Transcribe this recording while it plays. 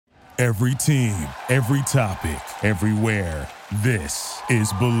Every team, every topic, everywhere. This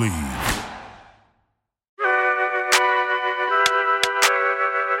is Believe.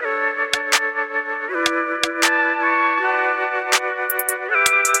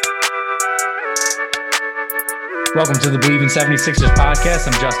 Welcome to the Believe in 76ers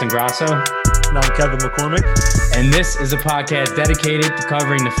podcast. I'm Justin Grasso. And I'm Kevin McCormick. And this is a podcast dedicated to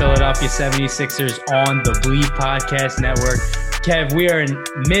covering the Philadelphia 76ers on the Believe Podcast Network. Kev, we are in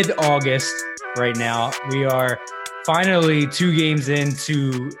mid-August right now. We are finally 2 games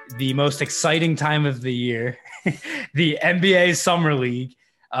into the most exciting time of the year, the NBA Summer League.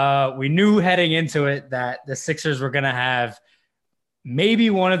 We knew heading into it that the Sixers were going to have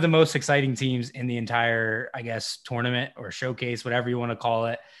maybe one of the most exciting teams in the entire, I guess, tournament or showcase, whatever you want to call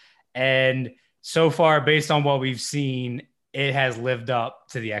it. And so far, based on what we've seen, it has lived up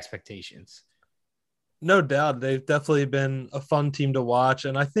to the expectations. No doubt. They've definitely been a fun team to watch.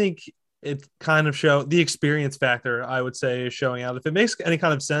 And I think it kind of the experience factor, I would say, is showing out. If it makes any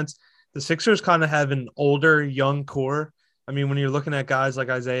kind of sense, the Sixers kind of have an older, young core. I mean, when you're looking at guys like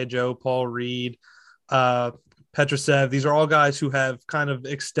Isaiah Joe, Paul Reed, Petrosev, these are all guys who have kind of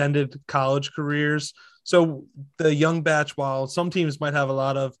extended college careers. So the young batch, while some teams might have a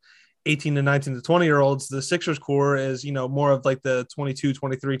lot of 18 to 19 to 20-year-olds, the Sixers core is, more of like the 22,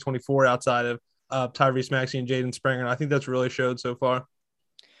 23, 24 outside of Tyrese Maxey and Jaden Springer. And I think that's really showed so far.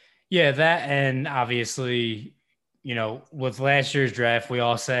 Yeah, that, and obviously, with last year's draft, we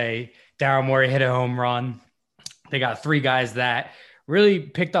all say Daryl Morey hit a home run. They got 3 guys that really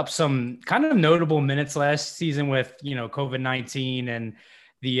picked up some kind of notable minutes last season with, COVID-19 and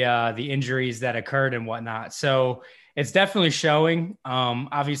the injuries that occurred and whatnot. So it's definitely showing.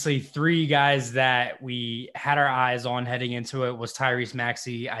 Obviously, 3 guys that we had our eyes on heading into it was Tyrese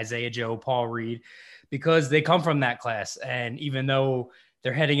Maxey, Isaiah Joe, Paul Reed, because they come from that class. And even though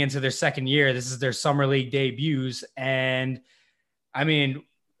they're heading into their second year, this is their summer league debuts. And I mean,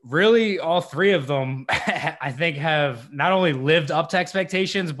 really all 3 of them, I think, have not only lived up to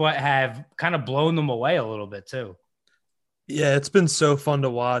expectations, but have kind of blown them away a little bit too. Yeah, it's been so fun to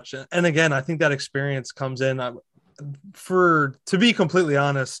watch. And again, I think that experience comes in. To be completely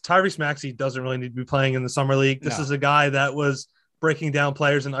honest, Tyrese Maxey doesn't really need to be playing in the summer league. This is a guy that was breaking down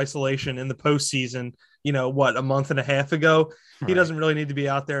players in isolation in the postseason, a month and a half ago. Right. He doesn't really need to be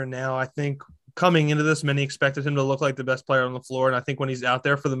out there now. I think coming into this, many expected him to look like the best player on the floor. And I think when he's out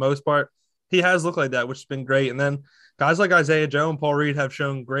there, for the most part, he has looked like that, which has been great. And then guys like Isaiah Joe and Paul Reed have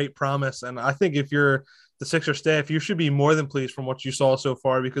shown great promise. And I think if you're the Sixers staff, you should be more than pleased from what you saw so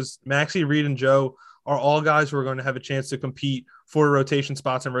far, because Maxey, Reed, and Joe are all guys who are going to have a chance to compete for rotation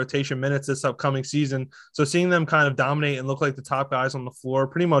spots and rotation minutes this upcoming season. So seeing them kind of dominate and look like the top guys on the floor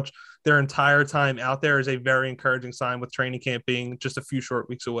pretty much their entire time out there is a very encouraging sign, with training camp being just a few short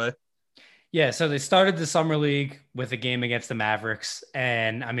weeks away. Yeah, so they started the summer league with a game against the Mavericks,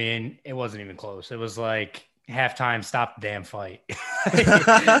 and I mean, it wasn't even close. It was like halftime, stop the damn fight.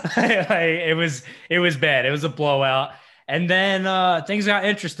 It was bad. It was a blowout. And then things got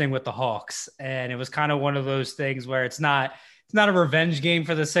interesting with the Hawks, and it was kind of one of those things where it's not a revenge game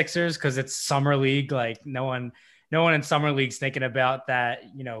for the Sixers because it's summer league. Like no one in summer league's thinking about that,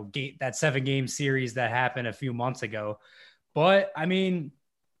 that 7-game series that happened a few months ago. But I mean,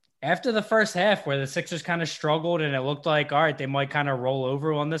 after the first half where the Sixers kind of struggled and it looked like, all right, they might kind of roll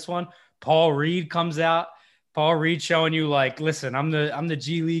over on this one, Paul Reed comes out. Paul Reed showing you, like, listen, I'm the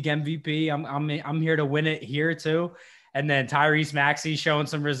G League MVP. I'm here to win it here too. And then Tyrese Maxey showing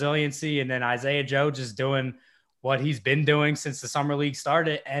some resiliency, and then Isaiah Joe just doing what he's been doing since the summer league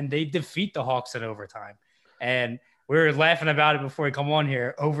started, and they defeat the Hawks in overtime. And we were laughing about it before we come on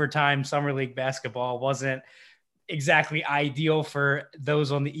here. Overtime summer league basketball wasn't exactly ideal for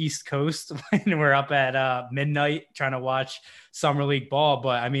those on the East Coast when we're up at midnight trying to watch summer league ball.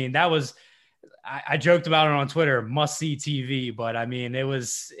 But I mean, that was, I joked about it on Twitter, must see TV, but I mean, it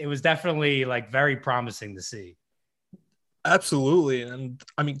was definitely like very promising to see. Absolutely. And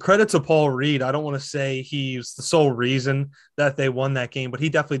I mean, credit to Paul Reed. I don't want to say he's the sole reason that they won that game, but he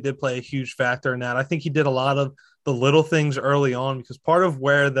definitely did play a huge factor in that. I think he did a lot of the little things early on, because part of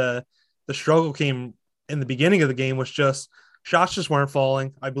where the struggle came in the beginning of the game was just shots just weren't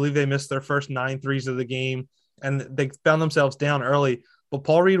falling. I believe they missed their first 9 threes of the game, and they found themselves down early. But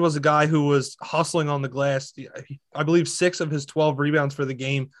Paul Reed was a guy who was hustling on the glass. I believe 6 of his 12 rebounds for the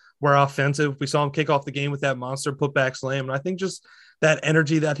game were offensive. We saw him kick off the game with that monster putback slam. And I think just that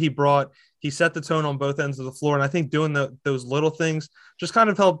energy that he brought, he set the tone on both ends of the floor. And I think doing those little things just kind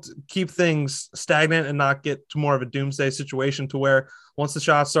of helped keep things stagnant and not get to more of a doomsday situation, to where once the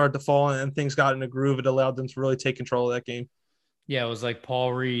shots started to fall and things got in a groove, it allowed them to really take control of that game. Yeah, it was like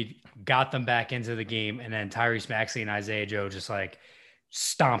Paul Reed got them back into the game, and then Tyrese Maxey and Isaiah Joe just like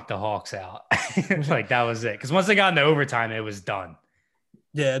stomped the Hawks out. Like that was it. Because once they got into overtime, it was done.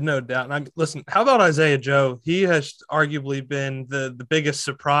 Yeah, no doubt. And listen, how about Isaiah Joe? He has arguably been the biggest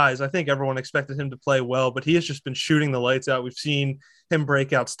surprise. I think everyone expected him to play well, but he has just been shooting the lights out. We've seen him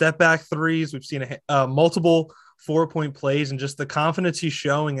break out step back threes. We've seen multiple 4-point plays, and just the confidence he's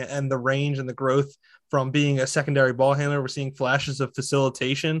showing and the range and the growth from being a secondary ball handler. We're seeing flashes of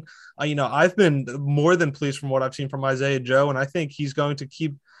facilitation. I've been more than pleased from what I've seen from Isaiah Joe, and I think he's going to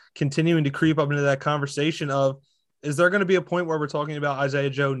keep continuing to creep up into that conversation of, is there going to be a point where we're talking about Isaiah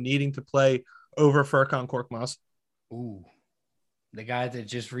Joe needing to play over Furkan Korkmaz? Ooh, the guy that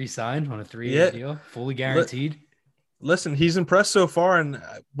just re-signed on a 3-year deal, fully guaranteed. Listen, he's impressed so far, and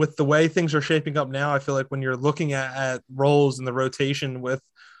with the way things are shaping up now, I feel like when you're looking at roles in the rotation with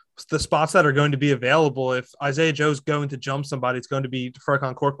the spots that are going to be available, if Isaiah Joe's going to jump somebody, it's going to be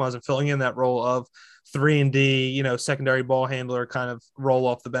Furkan Korkmaz and filling in that role of 3-and-D, secondary ball handler kind of role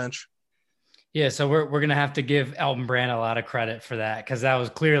off the bench. Yeah, so we're going to have to give Elton Brand a lot of credit for that, because that was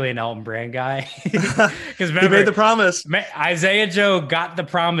clearly an Elton Brand guy. Because he made the promise. Isaiah Joe got the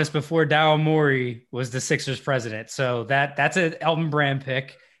promise before Daryl Morey was the Sixers president. So that's an Elton Brand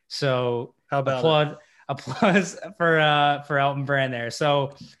pick. So how about applause for Elton Brand there.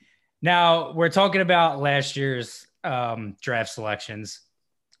 So now we're talking about last year's draft selections.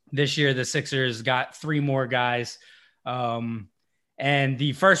 This year, the Sixers got 3 more guys. And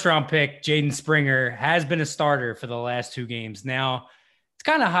the first round pick, Jaden Springer, has been a starter for the last 2 games. Now, it's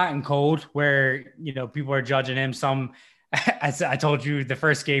kind of hot and cold where, people are judging him. Some, I told you the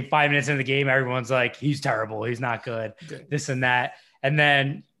first game, 5 minutes into the game, everyone's like, he's terrible. He's not good, this and that. And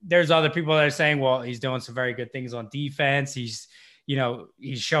then there's other people that are saying, well, he's doing some very good things on defense. He's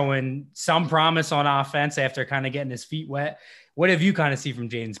showing some promise on offense after kind of getting his feet wet. What have you kind of seen from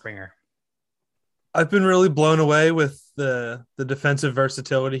Jaden Springer? I've been really blown away with the defensive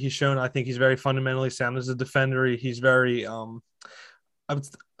versatility he's shown. I think he's very fundamentally sound as a defender. He's very I'm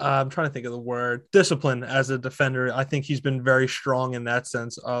trying to think of the word, discipline as a defender. I think he's been very strong in that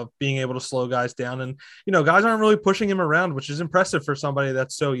sense of being able to slow guys down. And, guys aren't really pushing him around, which is impressive for somebody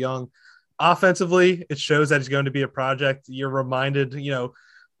that's so young. Offensively, it shows that he's going to be a project. You're reminded,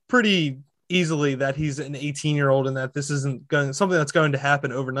 pretty easily that he's an 18-year-old and that this isn't something that's going to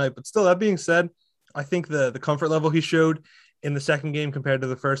happen overnight. But still, that being said, I think the comfort level he showed in the second game compared to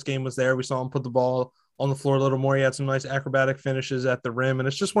the first game was there. We saw him put the ball on the floor a little more. He had some nice acrobatic finishes at the rim. And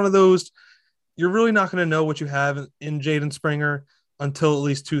it's just one of those, you're really not going to know what you have in Jaden Springer until at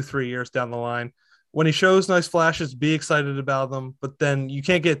least 2-3 years down the line. When he shows nice flashes, be excited about them, but then you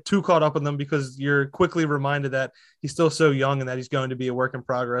can't get too caught up in them because you're quickly reminded that he's still so young and that he's going to be a work in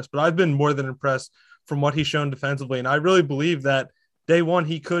progress. But I've been more than impressed from what he's shown defensively. And I really believe that day one,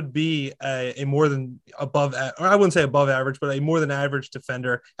 he could be a more than above, or I wouldn't say above average, but a more than average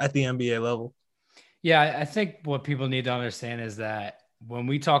defender at the NBA level. Yeah, I think what people need to understand is that when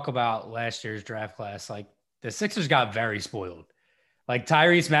we talk about last year's draft class, like the Sixers got very spoiled. Like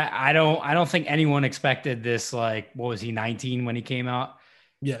Tyrese I don't think anyone expected this. Like, what was he, 19 when he came out?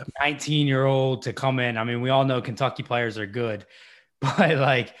 Yeah, 19-year-old to come in. I mean, we all know Kentucky players are good,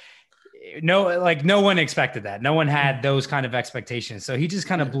 but no one expected that. No one had those kind of expectations. So he just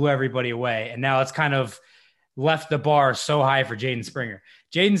kind of blew everybody away. And now it's kind of left the bar so high for Jaden Springer.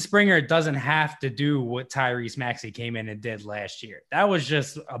 Jaden Springer doesn't have to do what Tyrese Maxey came in and did last year. That was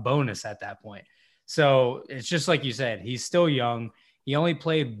just a bonus at that point. So it's just like you said, he's still young. He only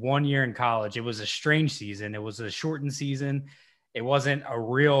played 1 year in college. It was a strange season. It was a shortened season. It wasn't a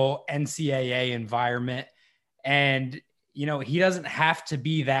real NCAA environment. And he doesn't have to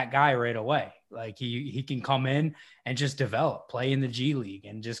be that guy right away. Like he can come in and just develop, play in the G League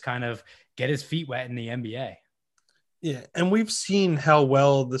and just kind of get his feet wet in the NBA. Yeah. And we've seen how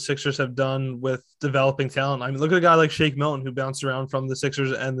well the Sixers have done with developing talent. I mean, look at a guy like Shake Milton, who bounced around from the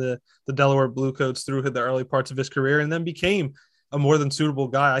Sixers and the Delaware Bluecoats through the early parts of his career and then became a more than suitable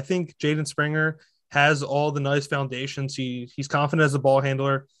guy. I think Jaden Springer has all the nice foundations. He's confident as a ball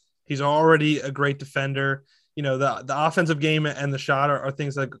handler. He's already a great defender. The offensive game and the shot are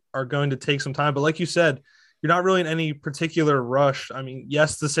things that are going to take some time. But like you said, you're not really in any particular rush. I mean,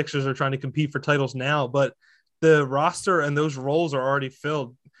 yes, the Sixers are trying to compete for titles now, but the roster and those roles are already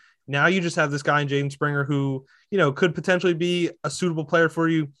filled. Now you just have this guy in Jaden Springer who, could potentially be a suitable player for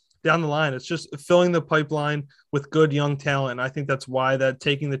you down the line. It's just filling the pipeline with good young talent. And I think that's why that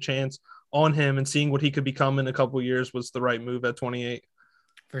taking the chance on him and seeing what he could become in a couple of years was the right move at 28.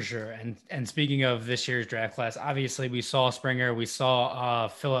 For sure. And speaking of this year's draft class, obviously we saw Springer, we saw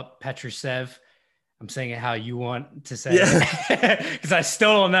Philip Petrusev. I'm saying it how you want to say it because I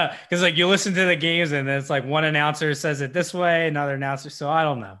still don't know. Because like you listen to the games and it's like one announcer says it this way, another announcer. So I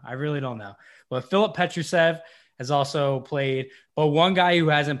don't know. I really don't know. But Philip Petrusev has also played. But one guy who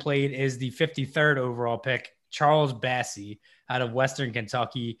hasn't played is the 53rd overall pick, Charles Bassey out of Western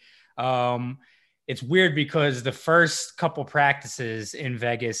Kentucky. It's weird because the first couple practices in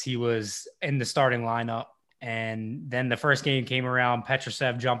Vegas, he was in the starting lineup. And then the first game came around,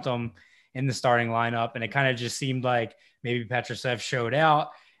 Petrusev jumped him in the starting lineup. And it kind of just seemed like maybe Petrusev showed out.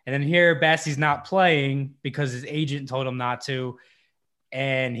 And then here, Bassey's not playing because his agent told him not to.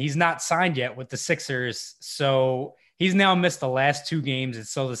 And he's not signed yet with the Sixers. So he's now missed the last 2 games. It's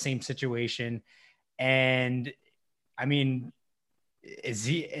still the same situation. And I mean,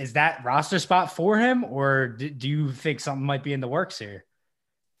 is that roster spot for him? Or do you think something might be in the works here?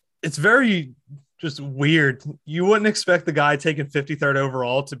 It's very just weird. You wouldn't expect the guy taking 53rd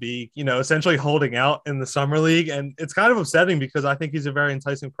overall to be, essentially holding out in the summer league. And it's kind of upsetting because I think he's a very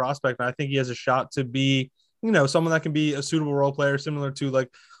enticing prospect. And I think he has a shot to be, someone that can be a suitable role player, similar to like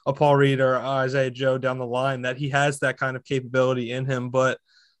a Paul Reed or Isaiah Joe down the line, that he has that kind of capability in him. But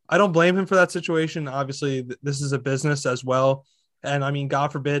I don't blame him for that situation. Obviously, this is a business as well. And I mean,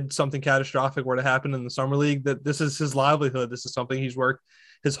 God forbid something catastrophic were to happen in the summer league, that this is his livelihood. This is something he's worked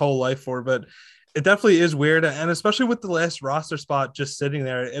his whole life for. But it definitely is weird. And especially with the last roster spot just sitting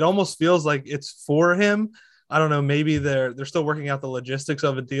there, it almost feels like it's for him. I don't know. Maybe they're still working out the logistics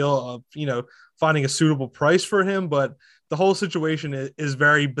of a deal of, finding a suitable price for him. But the whole situation is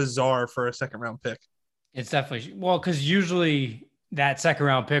very bizarre for a second round pick. It's definitely, well, because usually that second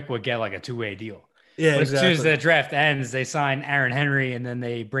round pick would get like a 2-way deal. Yeah, but exactly. As soon as the draft ends, they sign Aaron Henry and then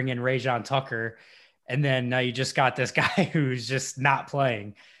they bring in Rajon Tucker. And then now you just got this guy who's just not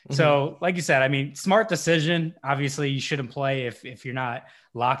playing. Mm-hmm. So like you said, I mean, smart decision. Obviously you shouldn't play if you're not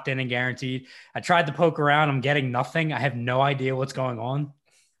locked in and guaranteed. I tried to poke around. I'm getting nothing. I have no idea what's going on.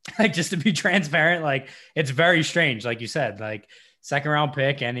 Like, just to be transparent, like, it's very strange. Like you said, like, second round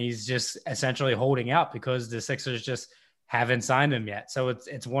pick, and he's just essentially holding out because the Sixers just haven't signed him yet. So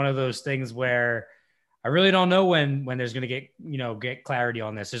it's one of those things where I really don't know when there's going to get clarity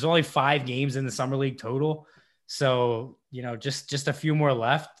on this. There's only 5 games in the summer league total. So, just a few more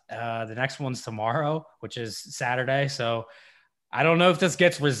left. The next one's tomorrow, which is Saturday. So I don't know if this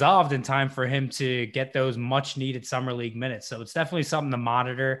gets resolved in time for him to get those much needed summer league minutes. So it's definitely something to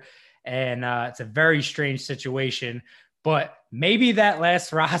monitor. And it's a very strange situation, but maybe that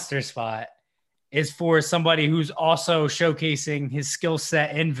last roster spot is for somebody who's also showcasing his skill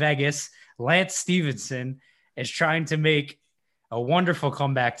set in Vegas. Lance Stephenson is trying to make a wonderful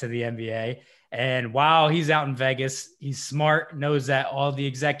comeback to the NBA. And while he's out in Vegas, he's smart, knows that all the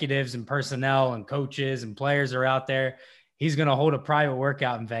executives and personnel and coaches and players are out there. He's going to hold a private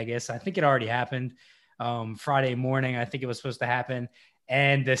workout in Vegas. I think it already happened Friday morning. I think it was supposed to happen.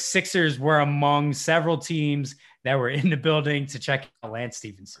 And the Sixers were among several teams that were in the building to check out Lance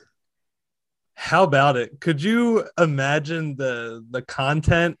Stephenson. How about it? Could you imagine the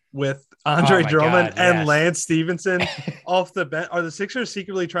content with Andre Drummond and Lance Stephenson off the bench? Are the Sixers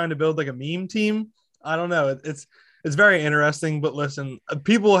secretly trying to build like a meme team? I don't know. It's very interesting, but listen,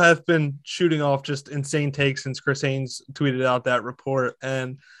 people have been shooting off just insane takes since Chris Haynes tweeted out that report.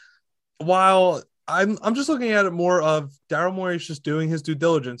 And while I'm just looking at it more of Daryl Morey's just doing his due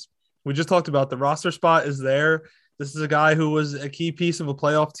diligence. We just talked about the roster spot is there. This is a guy who was a key piece of a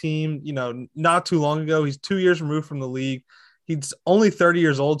playoff team, not too long ago. He's 2 years removed from the league. He's only 30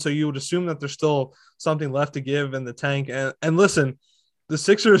 years old, so you would assume that there's still something left to give in the tank. And listen, the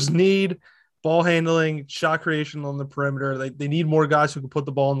Sixers need ball handling, shot creation on the perimeter. They need more guys who can put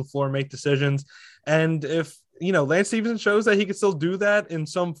the ball on the floor and make decisions. And if, Lance Stephenson shows that he can still do that in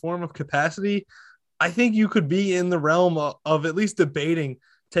some form of capacity, I think you could be in the realm of at least debating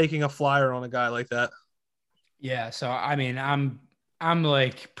taking a flyer on a guy like that. Yeah. So, I mean, I'm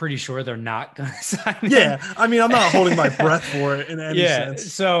like pretty sure they're not going to sign him. Yeah. I mean, I'm not holding my breath for it in any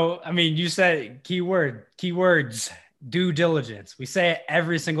sense. So, I mean, you said keywords, due diligence. We say it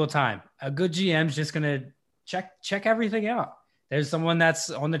every single time. A good GM's just going to check everything out. There's someone that's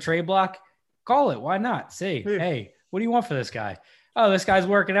on the trade block. Call it. Why not? Say, hey, what do you want for this guy? Oh, this guy's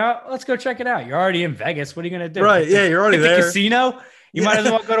working out. Let's go check it out. You're already in Vegas. What are you going to do? Right. Yeah. You're already there. The casino. You might as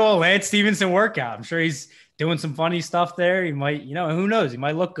well go to a Lance Stephenson workout. I'm sure he's doing some funny stuff there. He might, who knows? He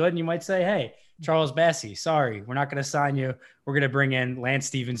might look good and you might say, hey, Charles Bassey, sorry, we're not going to sign you. We're going to bring in Lance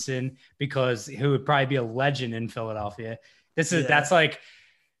Stephenson because he would probably be a legend in Philadelphia. That's like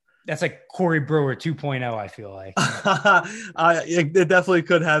Corey Brewer 2.0, I feel like. It definitely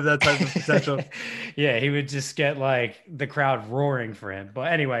could have that type of potential. Yeah, he would just get like the crowd roaring for him.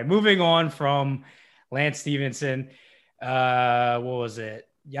 But anyway, moving on from Lance Stevenson. What was it?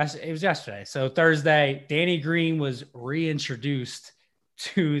 Yes, it was yesterday. So Thursday, Danny Green was reintroduced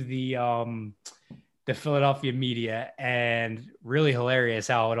to the Philadelphia media, and really hilarious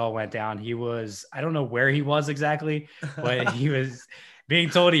how it all went down. He was, I don't know where he was exactly, but he was being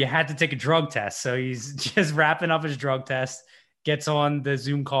told he had to take a drug test. So he's just wrapping up his drug test, gets on the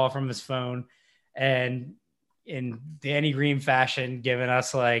Zoom call from his phone, and in Danny Green fashion, giving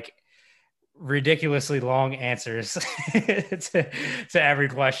us like ridiculously long answers to every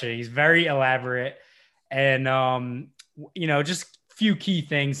question. He's very elaborate, and just few key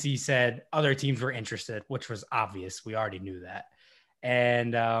things. He said other teams were interested, which was obvious. We already knew that.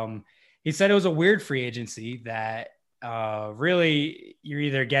 And he said it was a weird free agency that really you're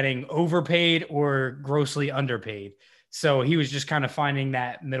either getting overpaid or grossly underpaid. So he was just kind of finding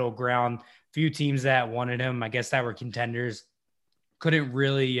that middle ground. Few teams that wanted him, I guess that were contenders, couldn't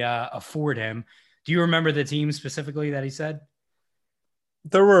really afford him. Do you remember the team specifically that he said?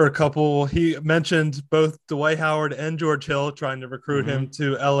 There were a couple. He mentioned both Dwight Howard and George Hill trying to recruit him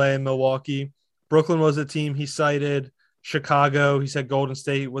to LA and Milwaukee. Brooklyn was a team he cited. Chicago, he said Golden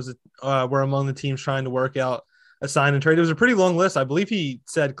State were among the teams trying to work out a sign and trade. It was a pretty long list. I believe he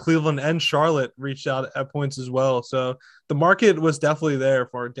said Cleveland and Charlotte reached out at points as well. So the market was definitely there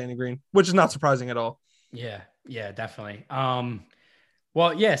for Danny Green, which is not surprising at all. Yeah, definitely.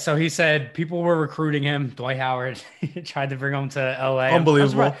 Well, yeah, so he said people were recruiting him. Dwight Howard tried to bring him to LA.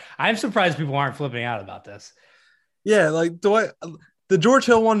 Unbelievable. I'm surprised people aren't flipping out about this. Yeah, like the George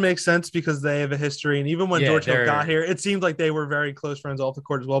Hill one makes sense because they have a history. And even when George Hill got here, it seemed like they were very close friends off the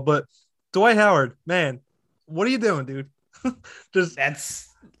court as well. But Dwight Howard, man, what are you doing, dude?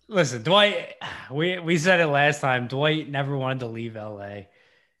 Listen, Dwight, we said it last time. Dwight never wanted to leave LA.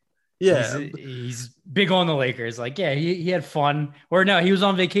 Yeah, he's big on the Lakers. Like, yeah, he had fun. Or no, he was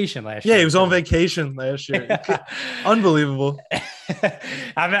on vacation last year. Yeah, he was on vacation last year. Unbelievable.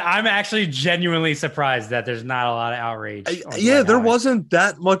 I'm actually genuinely surprised that there's not a lot of outrage. There wasn't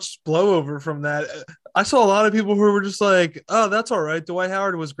that much blowover from that. I saw a lot of people who were just like, "Oh, that's all right." Dwight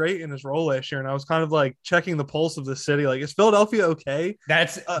Howard was great in his role last year, and I was kind of like checking the pulse of the city. Like, is Philadelphia okay?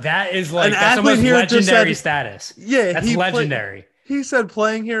 That's almost legendary status. Yeah, that's legendary. He said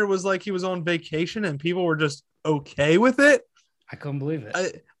playing here was like he was on vacation and people were just okay with it. I couldn't believe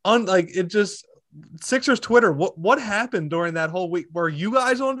it. Sixers Twitter, what happened during that whole week? Were you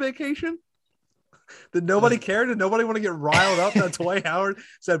guys on vacation? Did nobody care? Did nobody want to get riled up that Dwight Howard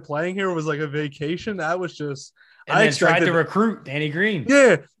said playing here was like a vacation? That was just I tried to recruit Danny Green.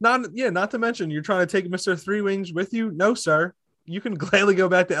 Not to mention you're trying to take Mr. Three Wings with you. No, sir. You can gladly go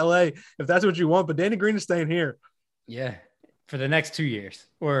back to LA if that's what you want, but Danny Green is staying here. Yeah. For the next 2 years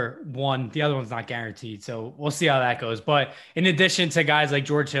or one, the other one's not guaranteed. So we'll see how that goes. But in addition to guys like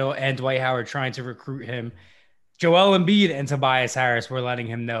George Hill and Dwight Howard trying to recruit him, Joel Embiid and Tobias Harris were letting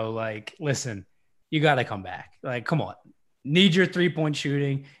him know, like, listen, you got to come back. Like, come on. Need your 3-point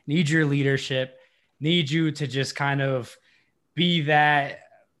shooting, need your leadership, need you to just kind of be that,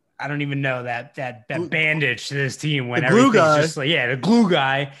 I don't even know, that bandage to this team when everything's just like, the glue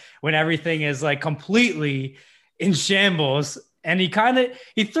guy, when everything is like completely in shambles. And he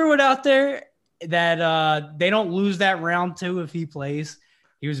threw it out there that they don't lose that round 2 if he plays.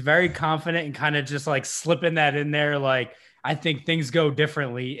 He was very confident and kind of just like slipping that in there. Like, I think things go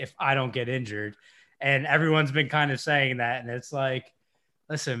differently if I don't get injured. And everyone's been kind of saying that. And it's like,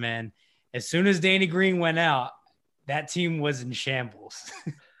 listen, man, as soon as Danny Green went out, that team was in shambles.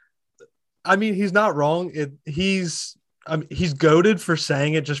 I mean, he's not wrong. He's goated for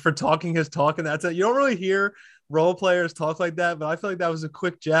saying it, just for talking his talk. And that's it. You don't really hear role players talk like that, but I feel like that was a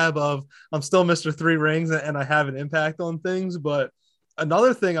quick jab of I'm still Mr. Three Rings and I have an impact on things. But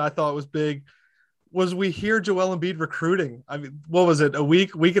another thing I thought was big was we hear Joel Embiid recruiting. I mean, what was it, a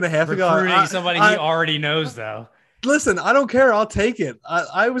week and a half ago? Recruiting somebody he already knows, though. Listen, I don't care. I'll take it.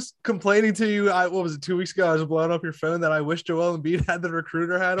 I was complaining to you. What was it, 2 weeks ago? I was blowing up your phone that I wish Joel Embiid had the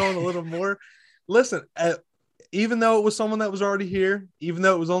recruiter hat on a little more. Listen, even though it was someone that was already here, even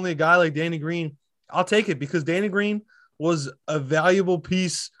though it was only a guy like Danny Green, I'll take it because Danny Green was a valuable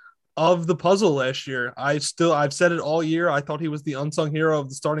piece of the puzzle last year. I've said it all year. I thought he was the unsung hero of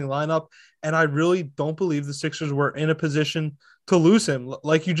the starting lineup, and I really don't believe the Sixers were in a position to lose him.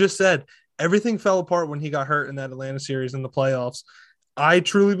 Like you just said, everything fell apart when he got hurt in that Atlanta series in the playoffs. I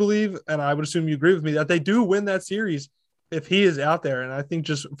truly believe, and I would assume you agree with me, that they do win that series if he is out there. And I think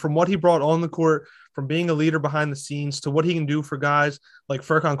just from what he brought on the court, from being a leader behind the scenes to what he can do for guys like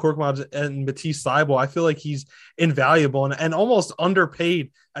Furkan Korkmaz and Matisse Thybulle, I feel like he's invaluable and almost underpaid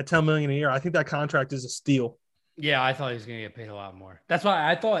at $10 million a year. I think that contract is a steal. Yeah, I thought he was going to get paid a lot more. That's why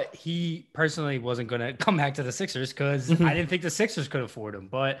I thought he personally wasn't going to come back to the Sixers because I didn't think the Sixers could afford him.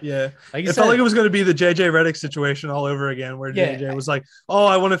 But yeah, like it felt like it was going to be the JJ Redick situation all over again, where JJ was like, "Oh,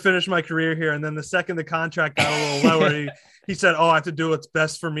 I want to finish my career here," and then the second the contract got a little lower, he said, "Oh, I have to do what's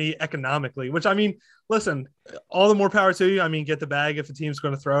best for me economically." Which, I mean, listen, all the more power to you. I mean, get the bag if the team's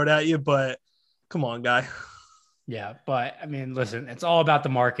going to throw it at you, but come on, guy. Yeah, but I mean, listen, it's all about the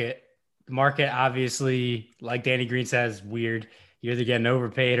market. The market, obviously, like Danny Green says, weird. You're either getting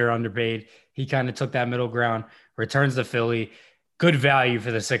overpaid or underpaid. He kind of took that middle ground, returns to Philly. Good value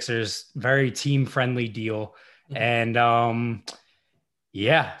for the Sixers. Very team-friendly deal. And,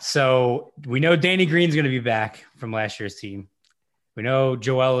 yeah, so we know Danny Green's going to be back from last year's team. We know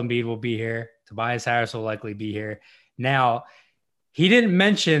Joel Embiid will be here. Tobias Harris will likely be here. Now, he didn't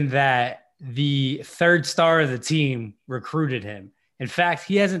mention that the third star of the team recruited him. In fact,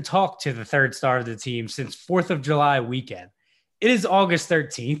 he hasn't talked to the third star of the team since 4th of July weekend. It is August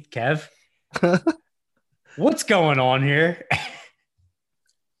 13th, Kev. What's going on here?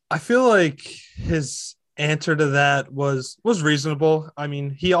 I feel like his answer to that was reasonable. I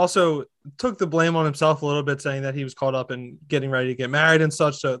mean, he also took the blame on himself a little bit, saying that he was caught up in getting ready to get married and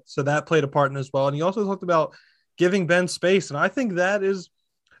such. So that played a part in as well. And he also talked about giving Ben space. And I think that is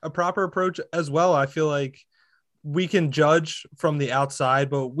a proper approach as well. I feel like we can judge from the outside,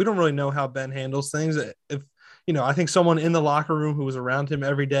 but we don't really know how Ben handles things. If, I think someone in the locker room who was around him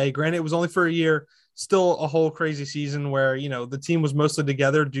every day, granted it was only for a year, still a whole crazy season where, the team was mostly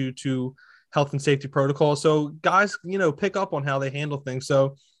together due to health and safety protocol. So guys, pick up on how they handle things.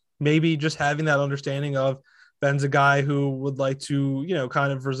 So maybe just having that understanding of Ben's a guy who would like to,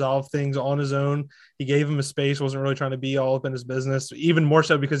 kind of resolve things on his own. He gave him a space, wasn't really trying to be all up in his business, even more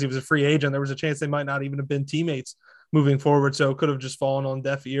so because he was a free agent. There was a chance they might not even have been teammates moving forward. So it could have just fallen on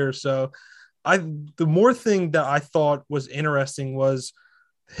deaf ears. So the more thing that I thought was interesting was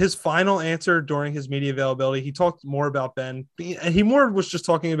his final answer during his media availability. He talked more about Ben, and he more was just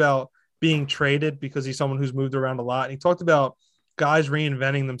talking about being traded because he's someone who's moved around a lot. And he talked about guys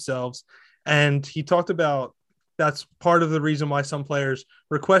reinventing themselves. And he talked about that's part of the reason why some players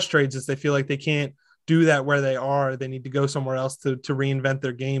request trades is they feel like they can't do that where they are. They need to go somewhere else to reinvent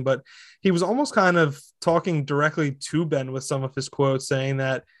their game. But he was almost kind of talking directly to Ben with some of his quotes, saying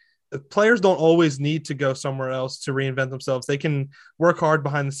that players don't always need to go somewhere else to reinvent themselves. They can work hard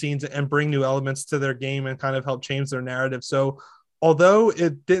behind the scenes and bring new elements to their game and kind of help change their narrative. So although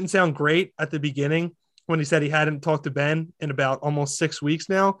it didn't sound great at the beginning when he said he hadn't talked to Ben in about almost 6 weeks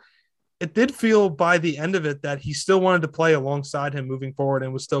now, it did feel by the end of it that he still wanted to play alongside him moving forward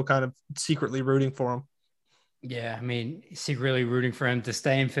and was still kind of secretly rooting for him. Yeah, I mean, secretly rooting for him to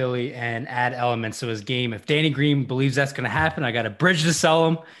stay in Philly and add elements to his game. If Danny Green believes that's going to happen, I got a bridge to sell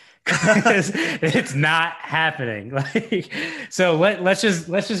him because it's not happening. So let's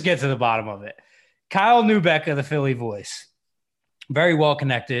just get to the bottom of it. Kyle Neubeck of the Philly Voice, very well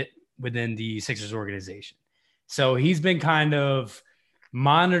connected within the Sixers organization. So he's been kind of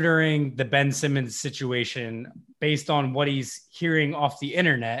monitoring the Ben Simmons situation based on what he's hearing off the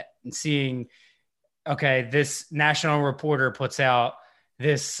internet and seeing, okay, this national reporter puts out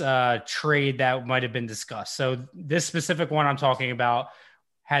this trade that might have been discussed. So this specific one I'm talking about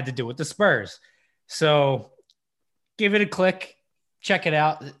had to do with the Spurs. So give it a click, check it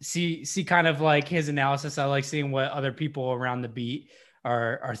out, see kind of like his analysis. I like seeing what other people around the beat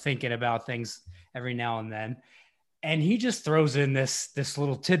are thinking about things every now and then. And he just throws in this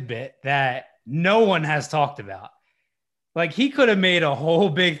little tidbit that no one has talked about. Like he could have made a whole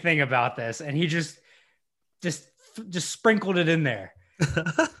big thing about this, and he just sprinkled it in there.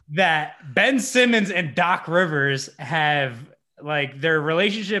 That Ben Simmons and Doc Rivers have like their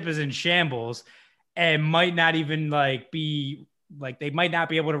relationship is in shambles and might not even be they might not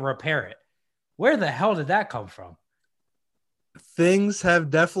be able to repair it. Where the hell did that come from? Things have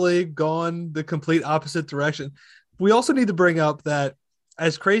definitely gone the complete opposite direction. We also need to bring up that,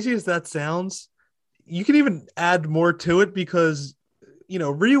 as crazy as that sounds, you can even add more to it because,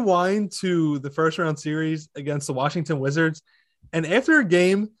 rewind to the first round series against the Washington Wizards. And after a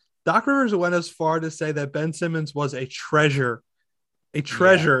game, Doc Rivers went as far to say that Ben Simmons was a treasure.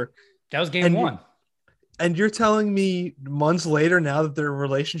 Yeah. That was game one. And you're telling me months later now that their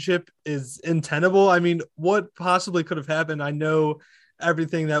relationship is untenable? I mean, what possibly could have happened? I know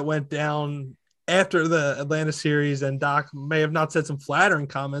everything that went down after the Atlanta series, and Doc may have not said some flattering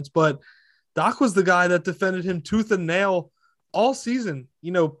comments, but Doc was the guy that defended him tooth and nail all season.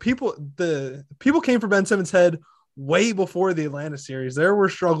 People came for Ben Simmons' head way before the Atlanta series. There were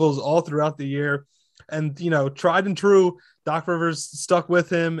struggles all throughout the year. And, tried and true, Doc Rivers stuck with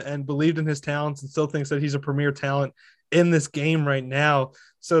him and believed in his talents and still thinks that he's a premier talent in this game right now.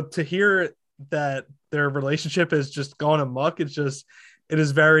 So to hear that their relationship is just gone amok, it is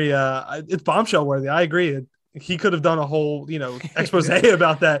very, it's bombshell worthy. I agree. He could have done a whole, expose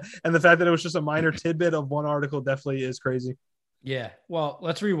about that. And the fact that it was just a minor tidbit of one article definitely is crazy. Yeah. Well,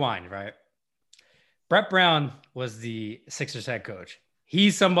 let's rewind, right? Brett Brown was the Sixers head coach.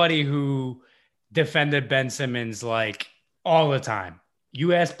 He's somebody who defended Ben Simmons like all the time.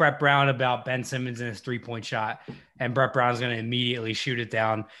 You ask Brett Brown about Ben Simmons and his 3-point shot, and Brett Brown's going to immediately shoot it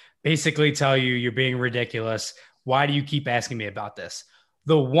down, basically tell you you're being ridiculous. Why do you keep asking me about this?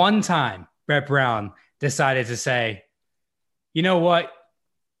 The one time Brett Brown decided to say, you know what?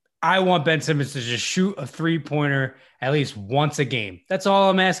 I want Ben Simmons to just shoot a 3-pointer at least once a game. That's all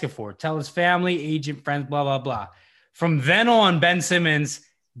I'm asking for. Tell his family, agent, friends, blah, blah, blah. From then on, Ben Simmons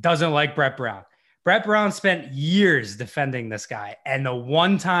doesn't like Brett Brown. Brett Brown spent years defending this guy. And the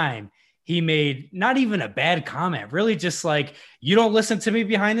one time he made not even a bad comment, really just like, you don't listen to me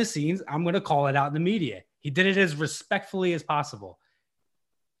behind the scenes, I'm going to call it out in the media. He did it as respectfully as possible.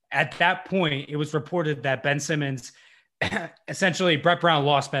 At that point, it was reported that Ben Simmons, essentially Brett Brown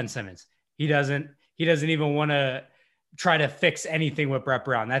lost Ben Simmons. He doesn't even want to try to fix anything with Brett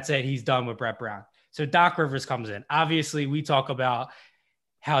Brown. That's it. He's done with Brett Brown. So Doc Rivers comes in. Obviously, we talk about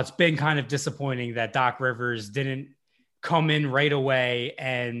how it's been kind of disappointing that Doc Rivers didn't come in right away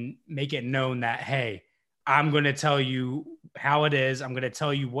and make it known that, hey, I'm going to tell you how it is. I'm going to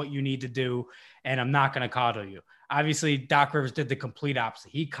tell you what you need to do, and I'm not going to coddle you. Obviously, Doc Rivers did the complete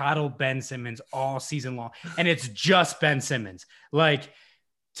opposite. He coddled Ben Simmons all season long, and it's just Ben Simmons. Like,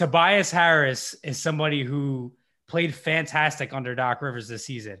 Tobias Harris is somebody who played fantastic under Doc Rivers this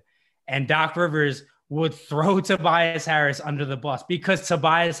season, and Doc Rivers would throw Tobias Harris under the bus because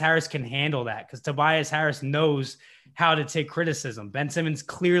Tobias Harris can handle that, because Tobias Harris knows how to take criticism. Ben Simmons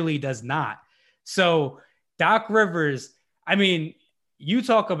clearly does not. So Doc Rivers, I mean, you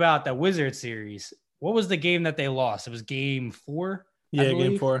talk about the Wizards series. What was the game that they lost? It was game 4. Yeah,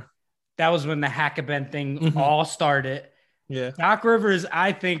 game 4. That was when the Hack-a-Ben thing all started. Yeah. Doc Rivers,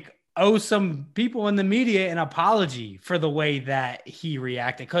 I think, owes some people in the media an apology for the way that he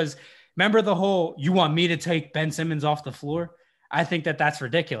reacted. Because remember the whole, you want me to take Ben Simmons off the floor? I think that that's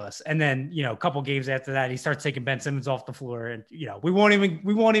ridiculous. And then, a couple games after that, he starts taking Ben Simmons off the floor, and, we won't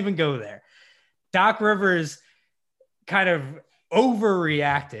even go there. Doc Rivers kind of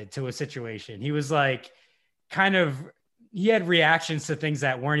overreacted to a situation. He was like, he had reactions to things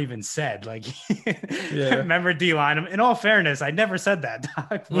that weren't even said. Like, yeah. Remember D-line? In all fairness, I never said that,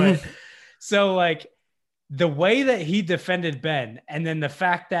 Doc. But so like the way that he defended Ben, and then the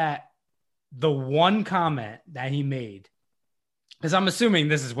fact that the one comment that he made, because I'm assuming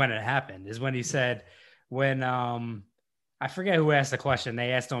this is when it happened, is when he said, when I forget who asked the question.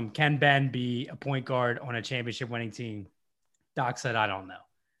 They asked him, can Ben be a point guard on a championship winning team? Doc said, I don't know.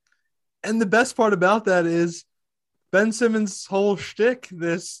 And the best part about that is Ben Simmons' whole shtick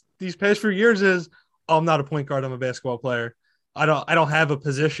these past few years is, oh, I'm not a point guard, I'm a basketball player. I don't have a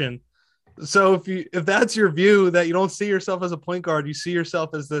position. So if that's your view, that you don't see yourself as a point guard, you see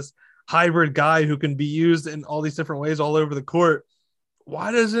yourself as this hybrid guy who can be used in all these different ways all over the court,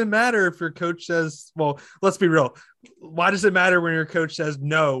 why does it matter if your coach says, well, let's be real. Why does it matter when your coach says,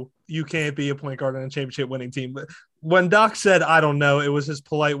 no, you can't be a point guard on a championship winning team? But when Doc said, I don't know, it was his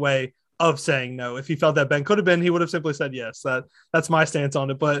polite way of saying no. If he felt that Ben could have been, he would have simply said yes. That's my stance on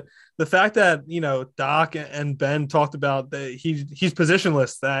it. But the fact that, Doc and Ben talked about that he's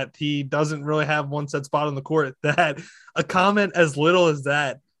positionless, that he doesn't really have one set spot on the court, that a comment as little as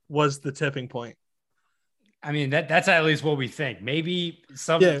that was the tipping point. I mean, that's at least what we think. Maybe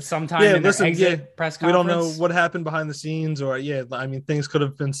sometime in the exit press conference. We don't know what happened behind the scenes, or things could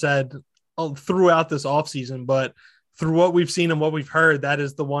have been said throughout this offseason, but through what we've seen and what we've heard, that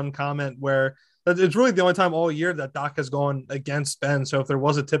is the one comment where it's really the only time all year that Doc has gone against Ben. So if there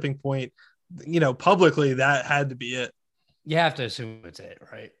was a tipping point, publicly, that had to be it. You have to assume it's it,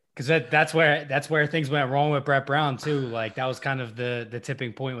 right? Because that's where things went wrong with Brett Brown too. Like that was kind of the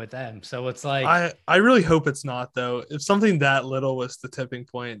tipping point with them. So it's like I really hope it's not, though. If something that little was the tipping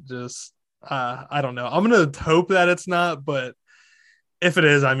point, just I don't know. I'm gonna hope that it's not, but if it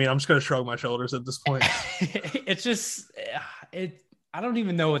is, I'm just gonna shrug my shoulders at this point. It's just I don't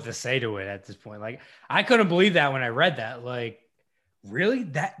even know what to say to it at this point. Like I couldn't believe that when I read that. Like, really?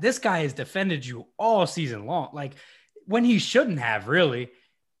 That this guy has defended you all season long. Like when he shouldn't have, really.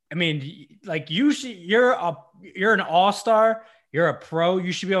 I mean, like you're an all-star, you're a pro,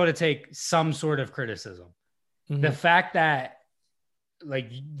 you should be able to take some sort of criticism. Mm-hmm. The fact that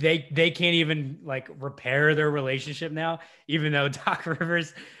like they can't even like repair their relationship now, even though Doc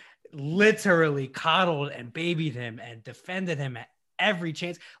Rivers literally coddled and babied him and defended him at every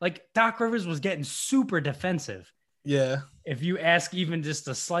chance. Like Doc Rivers was getting super defensive. Yeah. If you ask even just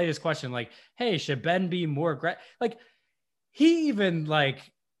the slightest question, like, hey, should Ben be more aggressive? Like he even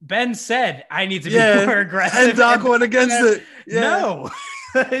like Ben said, I need to be more aggressive. And Doc went against it. Yeah. No.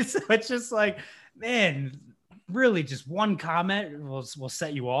 It's just like, man, really just one comment will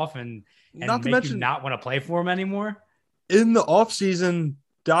set you off and Not to make mention, you not want to play for him anymore. in the offseason,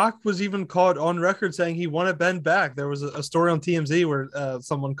 Doc was even caught on record saying he wanted Ben back. There was a story on TMZ where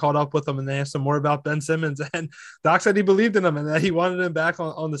someone caught up with him and they asked him more about Ben Simmons, and Doc said he believed in him and that he wanted him back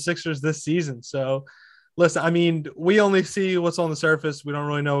on the Sixers this season. So listen, I mean, we only see what's on the surface. We don't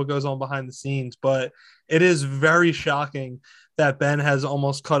really know what goes on behind the scenes, but it is very shocking that Ben has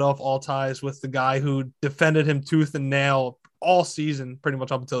almost cut off all ties with the guy who defended him tooth and nail all season, pretty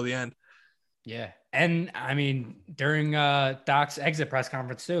much up until the end. Yeah. And I mean, during Doc's exit press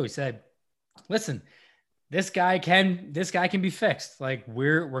conference too, he said, listen, this guy can be fixed. Like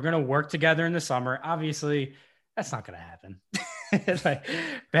we're going to work together in the summer. Obviously that's not going to happen. Like,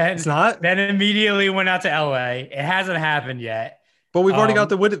 Ben immediately went out to LA. It hasn't happened yet. But we've already got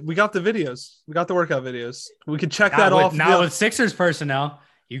the videos. We got the workout videos. We could check that off. Not with Sixers personnel.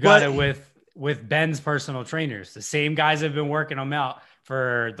 You got it with Ben's personal trainers. The same guys have been working them out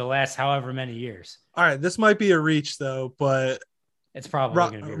for the last however many years. All right, this might be a reach though, but it's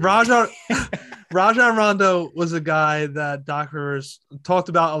probably going to be Rajon Rondo was a guy that Doc Rivers talked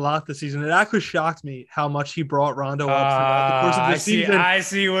about a lot this season. It actually shocked me how much he brought Rondo up throughout the course of the season. I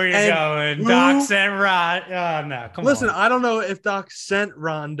see where you're going. Doc sent Rondo. Oh, no, come on. Listen, I don't know if Doc sent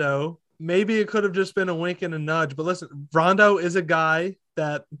Rondo. Maybe it could have just been a wink and a nudge. But listen, Rondo is a guy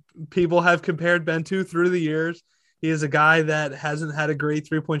that people have compared Ben to through the years. He is a guy that hasn't had a great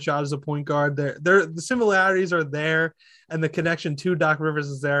three-point shot as a point guard. The similarities are there, and the connection to Doc Rivers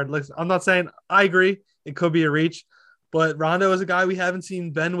is there. Listen, I'm not saying I agree. It could be a reach, but Rondo is a guy we haven't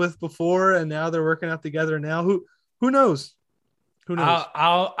seen Ben with before, and now they're working out together. Now, who knows? Who knows?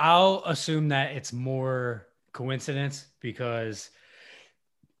 I'll assume that it's more coincidence because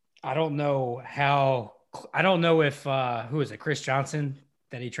I don't know if who is it, Chris Johnson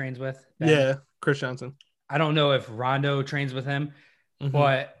that he trains with? Ben? Yeah, Chris Johnson. I don't know if Rondo trains with him,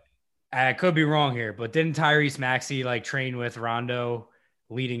 but I could be wrong here. But didn't Tyrese Maxey like train with Rondo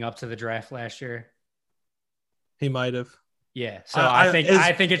leading up to the draft last year? He might have. Yeah. So I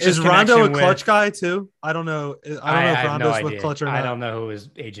think it's just Rondo a clutch guy too? I don't know. I don't know if Rondo's with clutch or not. I don't know who his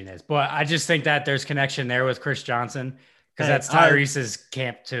agent is, but I just think that there's connection there with Chris Johnson because that's Tyrese's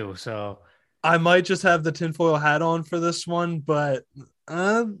camp too. So I might just have the tinfoil hat on for this one, but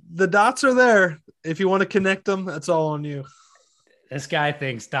the dots are there. If you want to connect them, that's all on you. This guy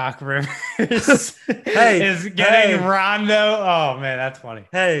thinks Doc Rivers is getting Rondo. Oh man, that's funny.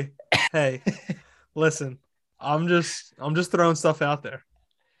 Hey, listen, I'm just throwing stuff out there.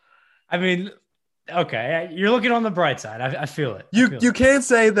 I mean, okay, you're looking on the bright side. I feel it. You can't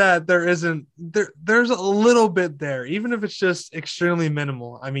say that there isn't there's a little bit there, even if it's just extremely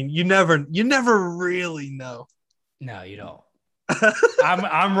minimal. I mean, you never really know. No, you don't.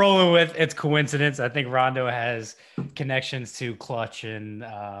 I'm rolling with it's coincidence. I think Rondo has connections to Clutch and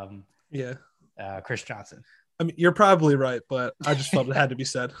Chris Johnson. I mean, you're probably right, but I just felt it had to be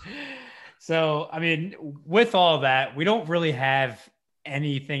said. So, I mean, with all that, we don't really have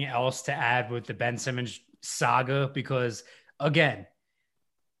anything else to add with the Ben Simmons saga because, again,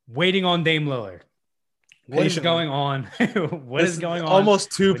 waiting on Dame Lillard. What is going on? What is going on?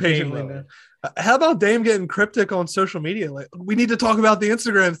 Almost too patiently now. How about Dame getting cryptic on social media? Like, we need to talk about the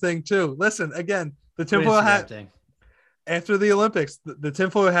Instagram thing too. Listen, again, the tinfoil hat thing. After the Olympics, the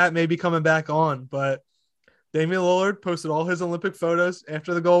tinfoil hat may be coming back on, but Damian Lillard posted all his Olympic photos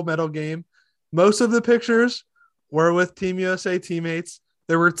after the gold medal game. Most of the pictures were with Team USA teammates.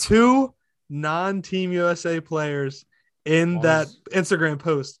 There were 2 non-Team USA players in that Instagram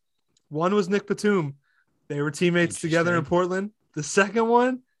post. One was Nick Batum. They were teammates together in Portland. The second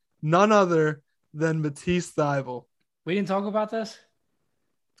one, none other than Matisse Thybulle. We didn't talk about this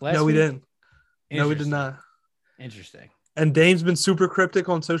last week? We didn't. No, we did not. Interesting. And Dame's been super cryptic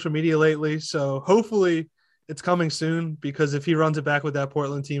on social media lately, so hopefully it's coming soon because if he runs it back with that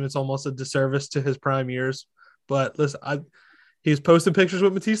Portland team, it's almost a disservice to his prime years. But listen, he's posting pictures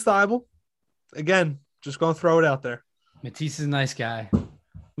with Matisse Thybulle. Again, just going to throw it out there. Matisse is a nice guy.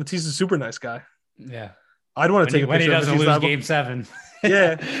 Matisse is a super nice guy. Yeah. I'd want to take a picture when he doesn't lose Game 7.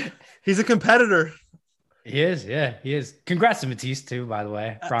 Yeah. He's a competitor. He is. Yeah, he is. Congrats to Matisse too, by the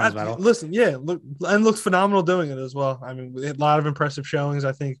way. Bronze medal. Listen, yeah, looked phenomenal doing it as well. I mean, a lot of impressive showings.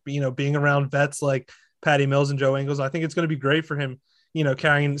 I think, being around vets like Patty Mills and Joe Ingles, I think it's going to be great for him,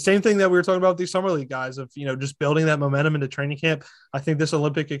 carrying same thing that we were talking about with these summer league guys of, just building that momentum into training camp. I think this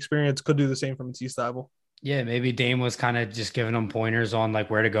Olympic experience could do the same for Matisse Thybulle. Yeah, maybe Dame was kind of just giving him pointers on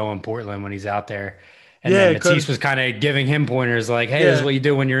like where to go in Portland when he's out there. And then Matisse was kind of giving him pointers like, hey, this is what you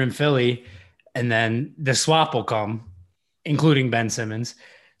do when you're in Philly. And then the swap will come, including Ben Simmons.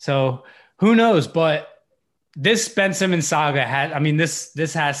 So who knows? But this Ben Simmons saga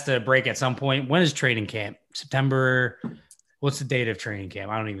this has to break at some point. When is training camp? September. What's the date of training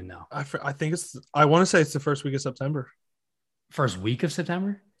camp? I don't even know. I think I want to say it's the first week of September. First week of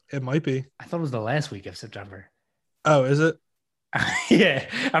September? It might be. I thought it was the last week of September. Oh, is it? Yeah.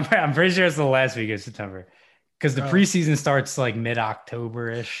 I'm pretty sure it's the last week of September because the preseason starts like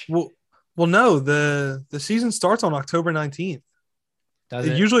mid-October-ish. Well, no, the season starts on October 19th. Does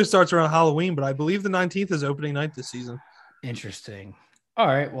it? It usually starts around Halloween, but I believe the 19th is opening night this season. Interesting. All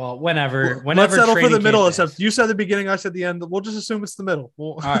right. Well, whenever let's settle for the middle. Except you said the beginning, I said the end. We'll just assume it's the middle.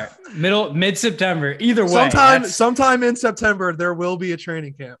 All right, mid-September. Either way, sometime in September there will be a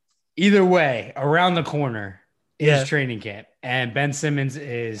training camp. Either way, around the corner is training camp, and Ben Simmons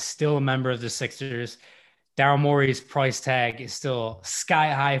is still a member of the Sixers. Daryl Morey's price tag is still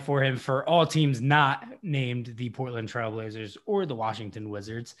sky high for him for all teams not named the Portland Trailblazers or the Washington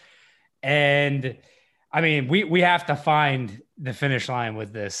Wizards. And I mean, we have to find the finish line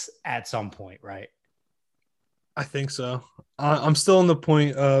with this at some point, right? I think so. I'm still in the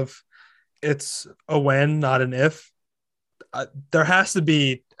point of it's a when, not an if. There has to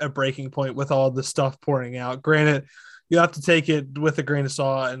be a breaking point with all the stuff pouring out. Granted, you have to take it with a grain of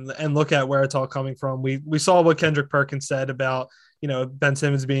salt and look at where it's all coming from. We saw what Kendrick Perkins said about, Ben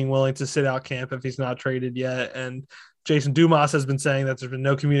Simmons being willing to sit out camp if he's not traded yet. And Jason Dumas has been saying that there's been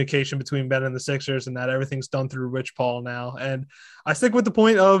no communication between Ben and the Sixers and that everything's done through Rich Paul now. And I stick with the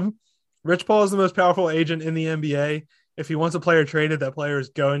point of Rich Paul is the most powerful agent in the NBA. If he wants a player traded, that player is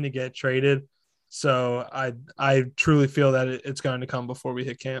going to get traded. So I truly feel that it's going to come before we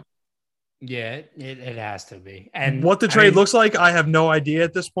hit camp. Yeah, it has to be. And what the trade looks like, I have no idea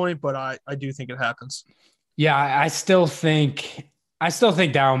at this point, but I do think it happens. Yeah, I still think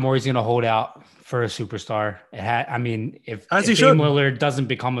Daryl Morey's going to hold out for a superstar. If Dame Lillard doesn't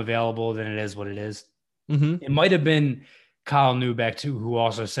become available, then it is what it is. Mm-hmm. It might have been Kyle Neubeck too, who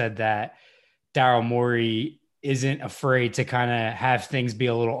also said that Daryl Morey isn't afraid to kind of have things be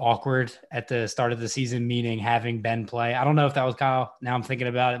a little awkward at the start of the season, meaning having Ben play. I don't know if that was Kyle. Now I'm thinking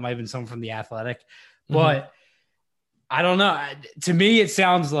about it. It might have been someone from The Athletic, but I don't know. To me, it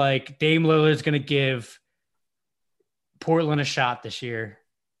sounds like Dame Lillard's going to give Portland a shot this year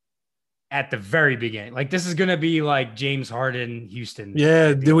at the very beginning. Like this is going to be like James Harden, Houston.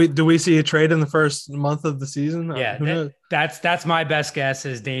 Yeah. Do we see a trade in the first month of the season? Yeah. That's my best guess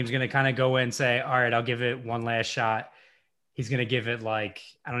is Dame's going to kind of go in and say, all right, I'll give it one last shot. He's going to give it like,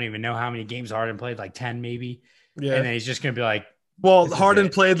 I don't even know how many games Harden played, like 10 maybe. Yeah. And then he's just going to be like, well, Harden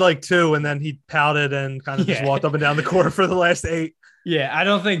played like 2 and then he pouted and kind of just walked up and down the court for the last 8. Yeah, I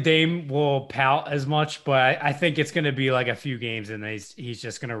don't think Dame will pout as much, but I think it's going to be like a few games and he's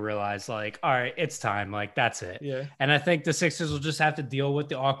just going to realize like, all right, it's time. Like, that's it. Yeah. And I think the Sixers will just have to deal with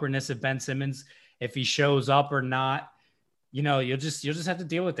the awkwardness of Ben Simmons. If he shows up or not, you'll just have to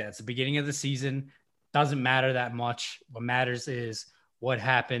deal with that. It's the beginning of the season. Doesn't matter that much. What matters is what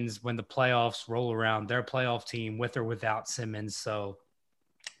happens when the playoffs roll around, their playoff team with or without Simmons. So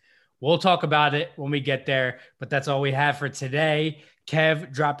we'll talk about it when we get there, but that's all we have for today.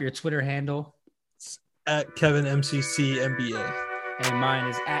 Kev, drop your Twitter handle. It's at KevinMCCNBA. And mine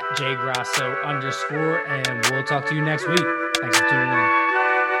is at JGrasso_. And we'll talk to you next week. Thanks for tuning in.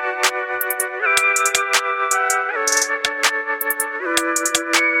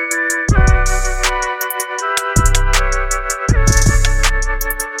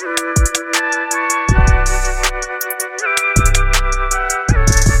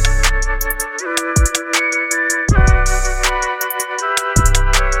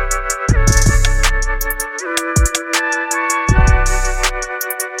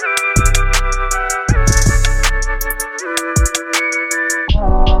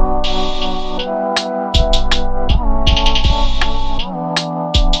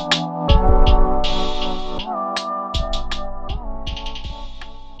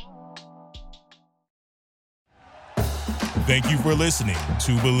 Thank you for listening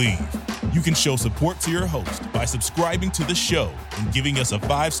to Believe. You can show support to your host by subscribing to the show and giving us a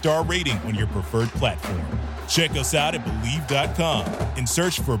 5-star rating on your preferred platform. Check us out at Believe.com and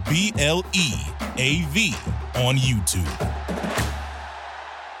search for BLEAV on YouTube.